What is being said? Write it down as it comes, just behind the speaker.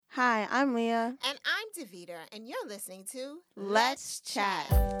Hi, I'm Leah. And I'm Davita, and you're listening to Let's Chat.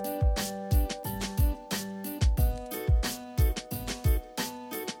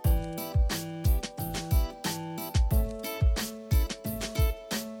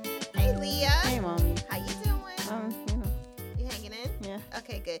 Hey, Leah. Hey, Mommy. How you doing? You hanging in? Yeah.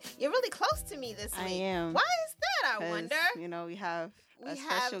 Okay, good. You're really close to me this week. I am. Why is that, I wonder? We have a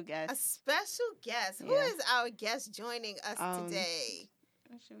special guest. A special guest. Who Yeah. is our guest joining us today?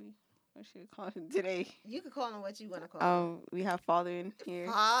 What should we call him today? You can call him what you want to call him. We have Fatherin here.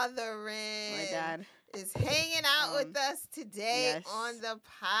 Fatherin. My dad is hanging out with us today yes. on the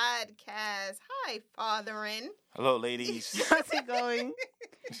podcast. Hi, Fatherin. Hello, ladies. How's it going?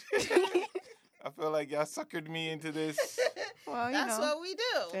 I feel like y'all suckered me into this. Well, That's what we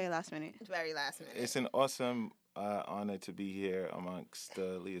do. Very last minute. Very last minute. It's an awesome honor to be here amongst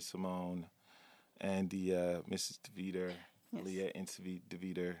Leah Simone and the Mrs. DeVita, yes. Leah and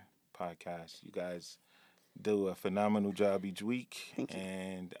DeVita podcast. You guys do a phenomenal job each week. Thank you.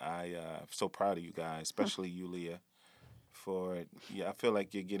 And I'm so proud of you guys, especially you, Leah, I feel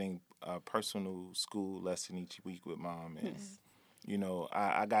like you're getting a personal school lesson each week with Mom. And, yes.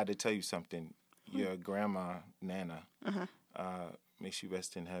 I got to tell you something. Your grandma, Nana, Uh-huh. May she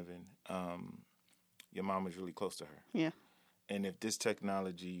rest in heaven. Your mom was really close to her. Yeah. And if this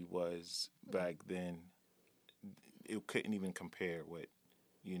technology was back then, it couldn't even compare what,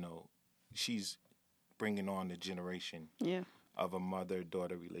 she's bringing on the generation of a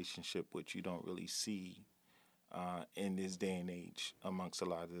mother-daughter relationship, which you don't really see in this day and age amongst a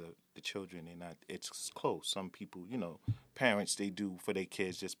lot of the children. And it's close. Some people, parents, they do for their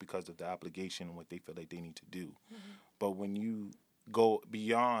kids just because of the obligation and what they feel like they need to do. Mm-hmm. But when you go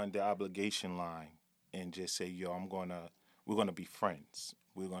beyond the obligation line and just say, we're gonna be friends.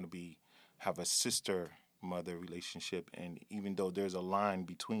 We're gonna have a sister-mother relationship. And even though there's a line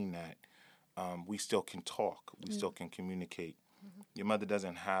between that, we still can talk. We still can communicate. Mm-hmm. Your mother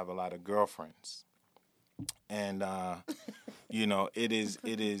doesn't have a lot of girlfriends. And, it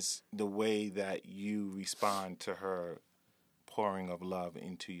is the way that you respond to her pouring of love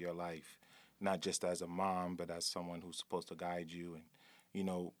into your life, not just as a mom, but as someone who's supposed to guide you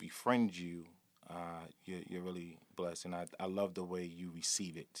and, befriend you. You're really blessed. And I love the way you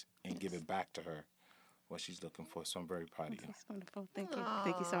receive it and give it back to her, what she's looking for. So I'm very proud of you. That's wonderful. Thank you.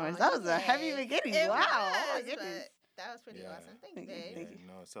 Thank you so much. That was a heavy beginning. It wow. Was, oh, my goodness. That was pretty awesome. Thank you, babe. Thank you.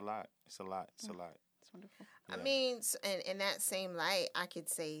 No, it's a lot. It's a lot. It's wonderful. Yeah. I mean, in that same light, I could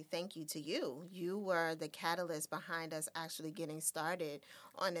say thank you to you. You were the catalyst behind us actually getting started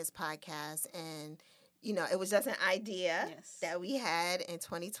on this podcast. And, it was just an idea that we had in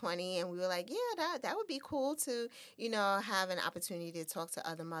 2020. And we were like, that would be cool to, have an opportunity to talk to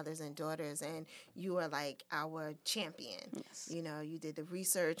other mothers and daughters. And you were like our champion. Yes. You did the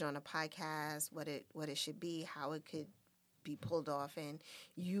research on a podcast, what it should be, how it could be pulled off, and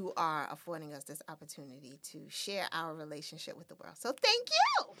you are affording us this opportunity to share our relationship with the world. So thank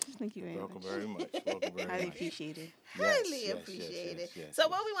you. Thank you very Welcome much. very much. Welcome very Highly much. appreciated. Highly appreciated. So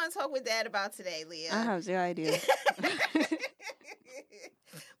what we want to talk with Dad about today, Leah? I have zero idea.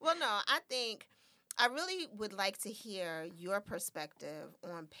 Well, no, I think I really would like to hear your perspective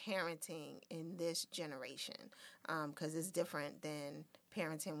on parenting in this generation, because it's different than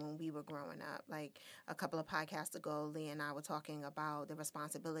parenting when we were growing up. Like a couple of podcasts ago, Leah and I were talking about the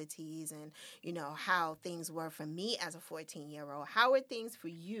responsibilities and, how things were for me as a 14-year-old. How are things for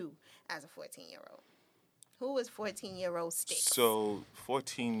you as a 14-year-old? Who was 14-year-old Sticks? So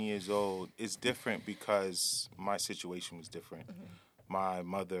 14 years old is different because my situation was different. Mm-hmm. My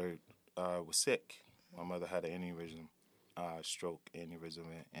mother was sick. My mother had an aneurysm, stroke aneurysm,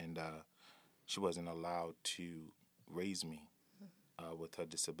 and she wasn't allowed to raise me with her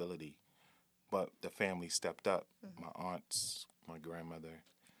disability. But the family stepped up. Mm-hmm. My aunts, my grandmother,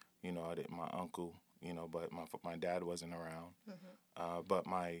 my uncle, but my dad wasn't around. Mm-hmm. But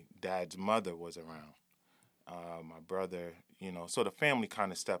my dad's mother was around. My brother, so the family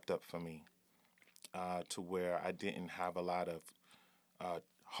kind of stepped up for me to where I didn't have a lot of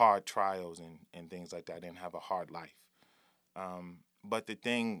hard trials and things like that. I didn't have a hard life. But the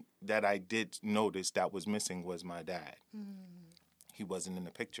thing that I did notice that was missing was my dad. Mm-hmm. He wasn't in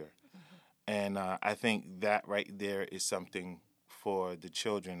the picture. Mm-hmm. And I think that right there is something for the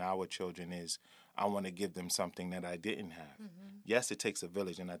children, our children, is I want to give them something that I didn't have. Mm-hmm. Yes, it takes a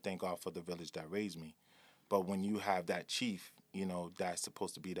village, and I thank God for the village that raised me. But when you have that chief, that's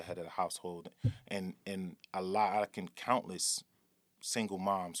supposed to be the head of the household, and countless single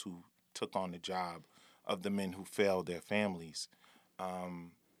moms who took on the job of the men who failed their families.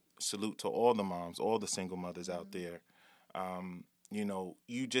 Salute to all the moms, all the single mothers out there.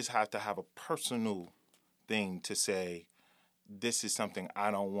 you just have to have a personal thing to say, this is something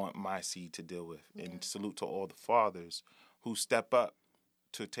I don't want my seed to deal with. Yeah. And salute to all the fathers who step up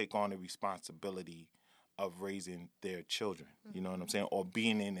to take on the responsibility of raising their children, you know what I'm saying, or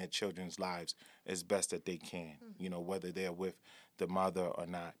being in their children's lives as best that they can, whether they're with the mother or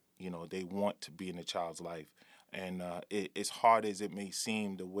not, they want to be in the child's life. And as hard as it may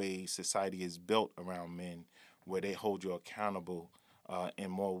seem, the way society is built around men, where they hold you accountable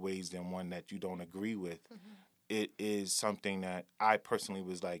in more ways than one that you don't agree with, it is something that I personally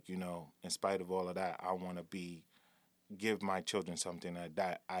was like, in spite of all of that, I want to give my children something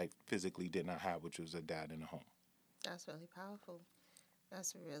that I physically did not have, which was a dad in the home. That's really powerful.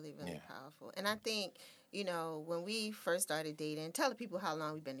 That's really, really powerful. And I think, when we first started dating, tell the people how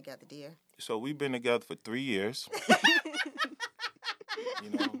long we've been together, dear. So we've been together for 3 years.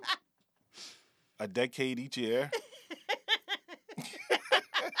 A decade each year.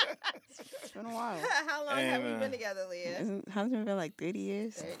 It's been a while. How long have we been together, Leah? Hasn't it been like 30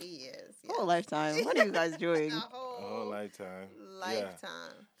 years? 30 years. Yeah. Whole lifetime. What are you guys doing? A whole lifetime.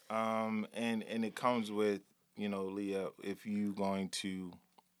 Lifetime. And it comes with, Leah, if you going to,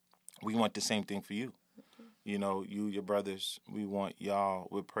 we want the same thing for you. You, your brothers,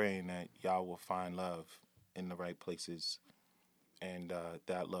 we're praying that y'all will find love in the right places, and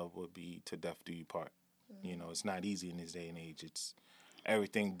that love will be to death do you part. It's not easy in this day and age. It's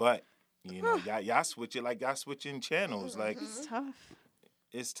everything but, y'all switch it like y'all switching channels. Like, it's tough.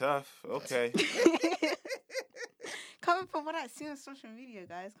 It's tough. Okay. Coming from what I see on social media,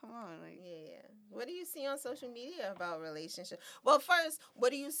 guys, come on. Yeah. What do you see on social media about relationships? Well, first,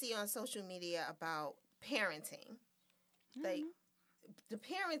 what do you see on social media about parenting? Like, the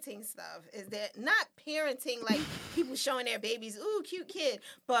parenting stuff, is that not parenting like people showing their babies, ooh, cute kid,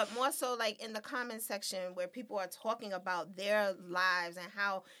 but more so like in the comment section where people are talking about their lives and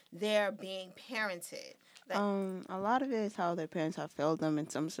how they're being parented. Like, a lot of it is how their parents have failed them in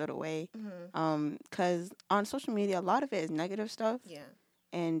some sort of way. Because on social media, a lot of it is negative stuff. Yeah.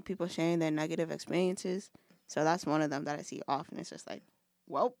 And people sharing their negative experiences. So that's one of them that I see often. It's just like,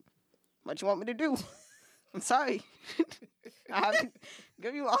 well, what you want me to do? I'm sorry. I have to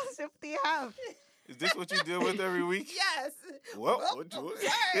give you all the sympathy I have. Is this what you deal with every week? Yes. Well, what you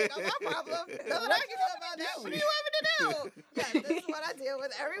sorry, not my problem. That's what I can do about that. What do you want me to do? Yes, this is what I deal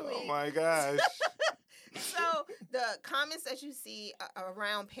with every week. Oh my gosh. So the comments that you see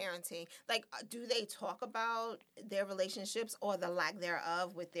around parenting, like, do they talk about their relationships or the lack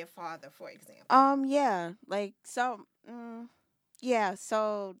thereof with their father, for example? Yeah, like some. Yeah,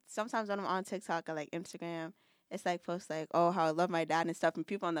 so sometimes when I'm on TikTok or like Instagram, it's like posts like, oh, how I love my dad and stuff, and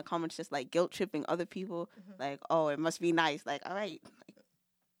people in the comments just like guilt tripping other people, like, oh, it must be nice. Like, all right, like,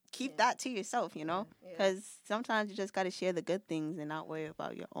 keep that to yourself, because sometimes you just got to share the good things and not worry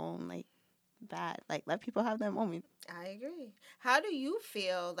about your own like bad. Like, let people have their moment. I agree. How do you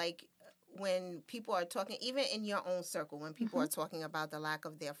feel like when people are talking, even in your own circle, when people are talking about the lack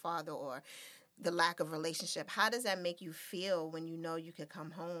of their father or the lack of relationship, how does that make you feel when you could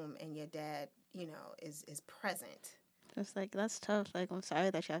come home and your dad, is present? Just like, that's tough. Like, I'm sorry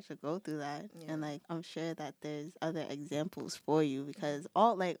that you have to go through that. Yeah. And like, I'm sure that there's other examples for you, because a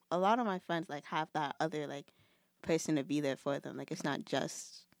lot of my friends like have that other like person to be there for them. Like, it's not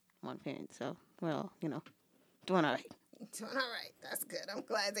just one parent. So, well, doing all right. Doing all right. That's good. I'm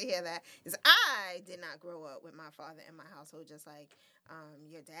glad to hear that. Because I did not grow up with my father in my household, just like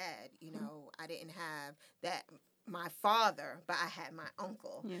your dad. I didn't have that, my father, but I had my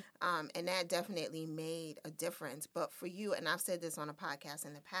uncle. Yeah. And that definitely made a difference. But for you, and I've said this on a podcast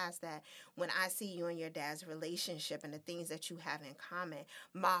in the past, that when I see you and your dad's relationship and the things that you have in common,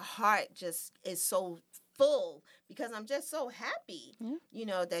 my heart just is so full, because I'm just so happy,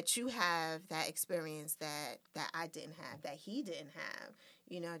 that you have that experience that I didn't have, that he didn't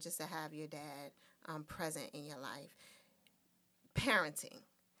have, just to have your dad present in your life. Parenting.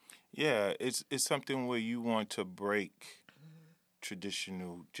 Yeah, it's something where you want to break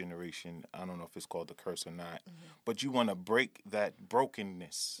traditional generation. I don't know if it's called the curse or not, but you want to break that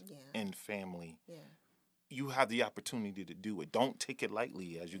brokenness in family. Yeah. You have the opportunity to do it. Don't take it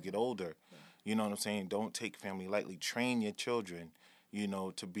lightly as you get older. Yeah. You know what I'm saying? Don't take family lightly. Train your children,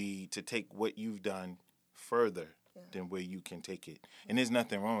 to take what you've done further than where you can take it. And there's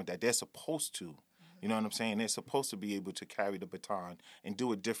nothing wrong with that. They're supposed to. You know what I'm saying? They're supposed to be able to carry the baton and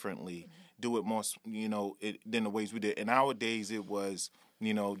do it differently, do it more, than the ways we did. In our days, it was,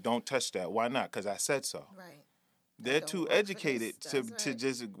 don't touch that. Why not? Because I said so. Right. They're too educated to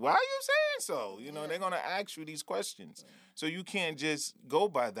just, why are you saying so? They're going to ask you these questions. So you can't just go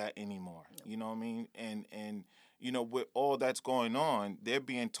by that anymore. You know what I mean? And with all that's going on, they're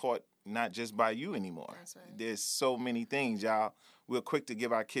being taught not just by you anymore. That's right. There's so many things, y'all. We're quick to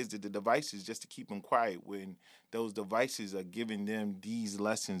give our kids the devices just to keep them quiet when those devices are giving them these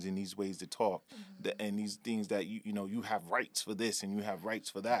lessons and these ways to talk, and these things that you have rights for this and you have rights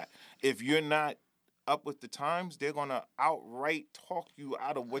for that. If you're not up with the times, they're gonna outright talk you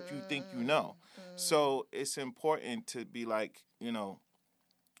out of what you think you know. So it's important to be like,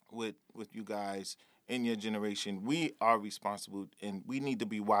 with you guys in your generation, we are responsible and we need to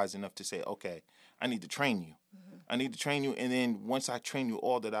be wise enough to say, okay, I need to train you. I need to train you, and then once I train you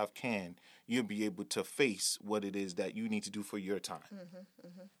all that I can, you'll be able to face what it is that you need to do for your time.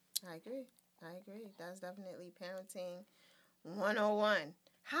 I agree. That's definitely parenting 101.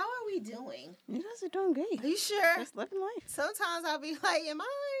 How are we doing? You guys are doing great. Are you sure? Just living life. Sometimes I'll be like, am I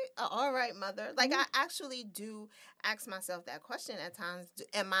all right, mother? Like, I actually do ask myself that question at times.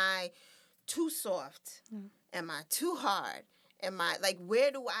 Am I too soft? Am I too hard? Am I, like, where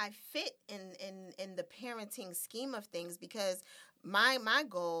do I fit in the parenting scheme of things? Because my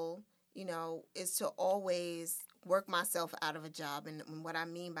goal, is to always work myself out of a job. And what I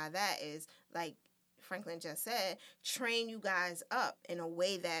mean by that is, like Franklin just said, train you guys up in a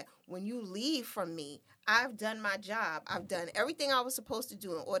way that when you leave from me, I've done my job. I've done everything I was supposed to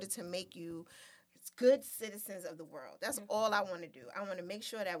do in order to make you good citizens of the world. That's all I want to do. I want to make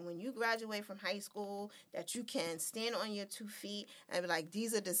sure that when you graduate from high school, that you can stand on your 2 feet and be like,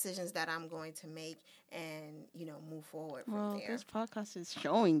 these are decisions that I'm going to make, and move forward from there. This podcast is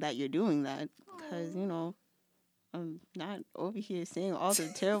showing that you're doing that, because I'm not over here saying all the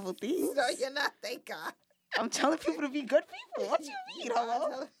terrible things. No, you're not. Thank God. I'm telling people to be good people. What you mean?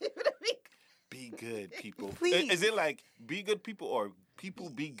 Hello? Be good people. Please. Is it like be good people or people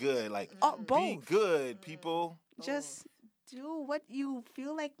be good? Like both. Be good people. Just do what you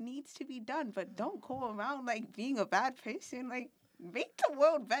feel like needs to be done, but don't go around like being a bad person. Like, make the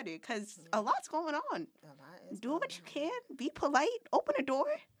world better, because a lot's going on. Do what you can. Be polite. Open a door,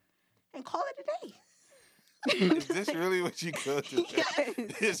 and call it a day. Is this really what you go through? Yes.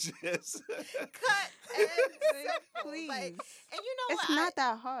 It's just cut and simple. Please. Like, and you know It's what? not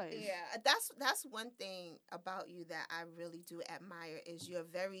that hard. Yeah, that's one thing about you that I really do admire, is you're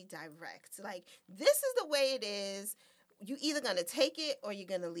very direct. Like, this is the way it is. You either gonna take it or you're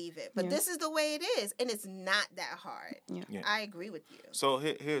gonna leave it. But this is the way it is, and it's not that hard. Yeah. I agree with you. So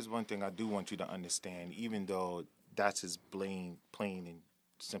here's one thing I do want you to understand, even though that's as plain and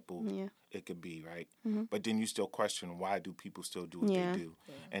simple it could be, right? But then you still question, why do people still do what they do?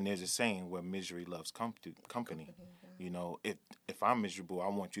 And there's a saying where misery loves company. If I'm miserable, I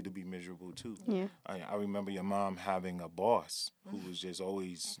want you to be miserable too. I remember your mom having a boss who was just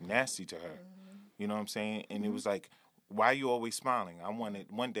always nasty to her. You know what I'm saying? And it was like, why are you always smiling?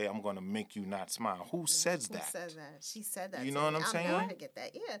 One day I'm going to make you not smile. Who says that? Who says that? She said that. You know what I'm saying? I'm going to get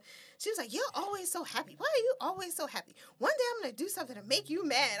that. Yeah. She was like, you're always so happy. Why are you always so happy? One day I'm going to do something to make you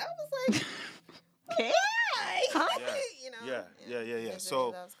mad. I was like, Okay. Huh? Yeah.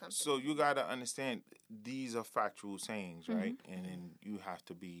 So you got to understand, these are factual sayings, right? And then you have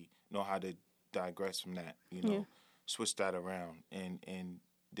to know how to digress from that, switch that around. And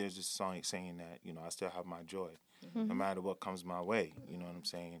there's this song saying that, I still have my joy. No matter what comes my way, you know what I'm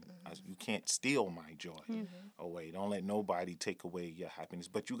saying? You can't steal my joy away. Don't let nobody take away your happiness.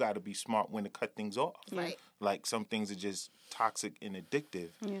 But you got to be smart when to cut things off. Right. Like, some things are just toxic and addictive.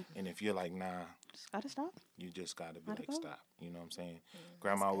 And if you're like, nah, just gotta stop. You just got to be like, stop. You know what I'm saying?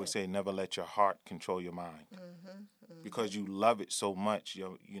 Grandma always say, never let your heart control your mind. Because you love it so much,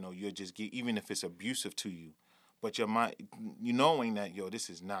 you're just, even if it's abusive to you, but your mind, knowing that, this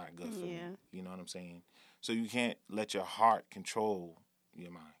is not good for me. You know what I'm saying? So you can't let your heart control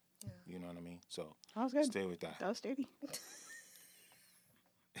your mind. You know what I mean? So stay with that. That was sturdy.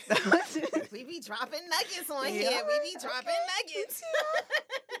 We be dropping nuggets on here. We be dropping nuggets.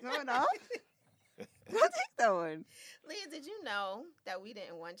 Going off? I'll take that one. Leah, did you know that we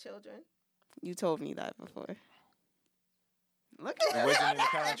didn't want children? You told me that before. Look at it. It wasn't in the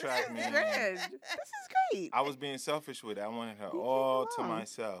contract, man. This is great. I was being selfish with it. I wanted her all to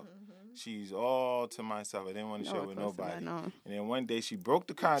myself. She's all to myself. I didn't want to share with nobody. And then one day she broke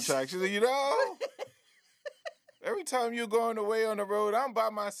the contract. She said, every time you're going away on the road, I'm by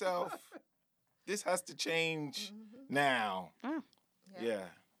myself. This has to change now. Yeah.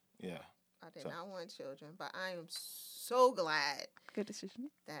 I did not want children, but I am so glad. Good decision.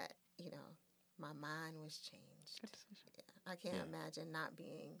 That, my mind was changed. Good decision. I can't imagine not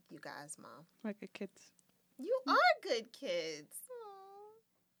being you guys' mom. We're good kids. You are good kids.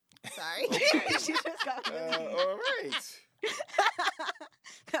 Aww. Sorry. She just got all right.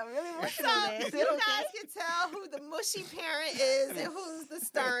 I'm really working So on that. you guys can tell who the mushy parent is and who's the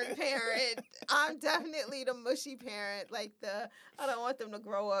stern parent. I'm definitely the mushy parent, like I don't want them to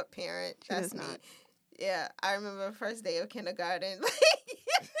grow up parent. That's me. Yeah, I remember the first day of kindergarten. Like,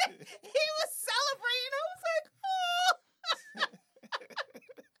 he was celebrating. I was like, oh.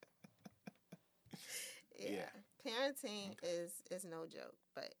 Yeah. Parenting is no joke,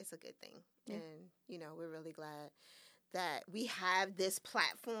 but it's a good thing. Yeah. And, we're really glad that we have this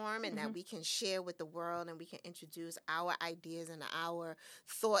platform and that we can share with the world and we can introduce our ideas and our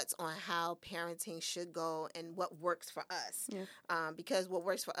thoughts on how parenting should go and what works for us. Yeah. Because what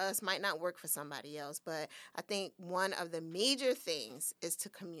works for us might not work for somebody else. But I think one of the major things is to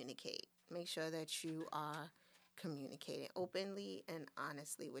communicate. Make sure that you are communicating openly and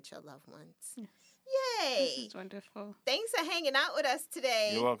honestly with your loved ones. Yes. Yay! This is wonderful. Thanks for hanging out with us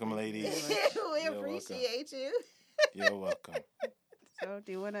today. You're welcome, ladies. We appreciate you. You're welcome. So,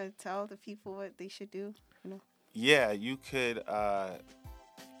 do you want to tell the people what they should do? Yeah, you could.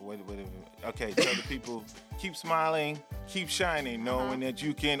 Okay, tell the people, keep smiling, keep shining, knowing that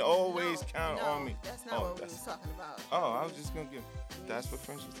you can always count on me. That's not what we was talking about. Oh, I was just gonna give. That's what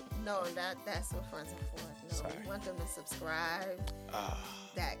friends are. No, that's what friends are for. No, Sorry. We want them to subscribe.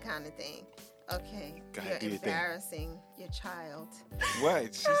 That kind of thing. Okay, you're embarrassing your child.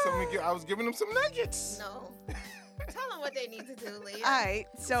 What? She's something. I was giving them some nuggets. No. Tell them what they need to do, Leah. All right.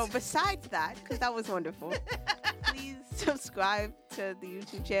 So besides that, because that was wonderful, please subscribe to the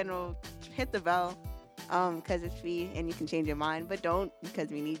YouTube channel. Hit the bell, because it's free and you can change your mind. But don't, because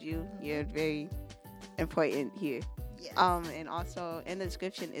we need you. You're very important here. Yes. And also in the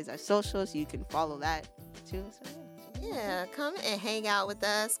description is our social, so you can follow that too. So yeah, come and hang out with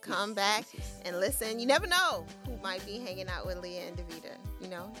us. Come back and listen. You never know who might be hanging out with Leah and Davida.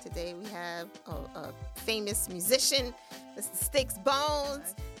 Today we have a famous musician, Mr. Sticks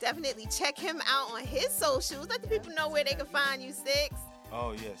Bones. Definitely check him out on his socials. Let the people know where they can find you, Sticks.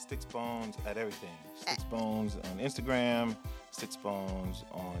 Oh, yeah, Sticks Bones at everything. Sticks Bones on Instagram, Sticks Bones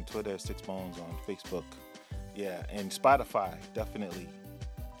on Twitter, Sticks Bones on Facebook. Yeah, and Spotify, definitely.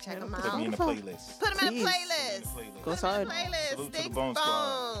 Check them out. Put me in the playlist. Put them in the playlist. Go hard. Salute Sticks to the Bone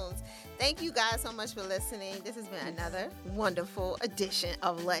Squad. Thank you guys so much for listening. This has been another wonderful edition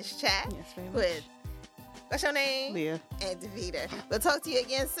of Let's Chat with, what's your name? Leah. And Davida. We'll talk to you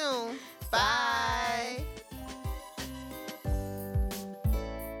again soon. Bye.